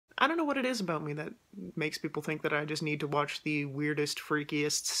I don't know what it is about me that makes people think that I just need to watch the weirdest,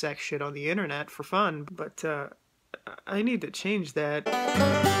 freakiest sex shit on the internet for fun, but I need to change that.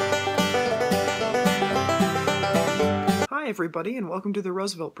 Hi everybody, and welcome to the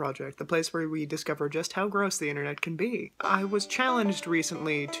Roosevelt Project, the place where we discover just how gross the internet can be. I was challenged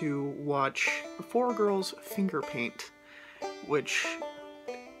recently to watch 4 girls Fingerpaint, which...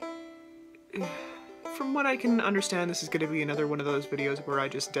 from what I can understand, this is going to be another one of those videos where I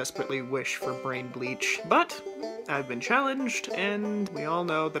just desperately wish for brain bleach. But I've been challenged, and we all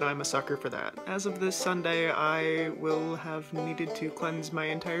know that I'm a sucker for that. As of this Sunday, I will have needed to cleanse my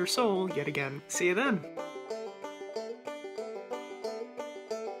entire soul yet again. See you then!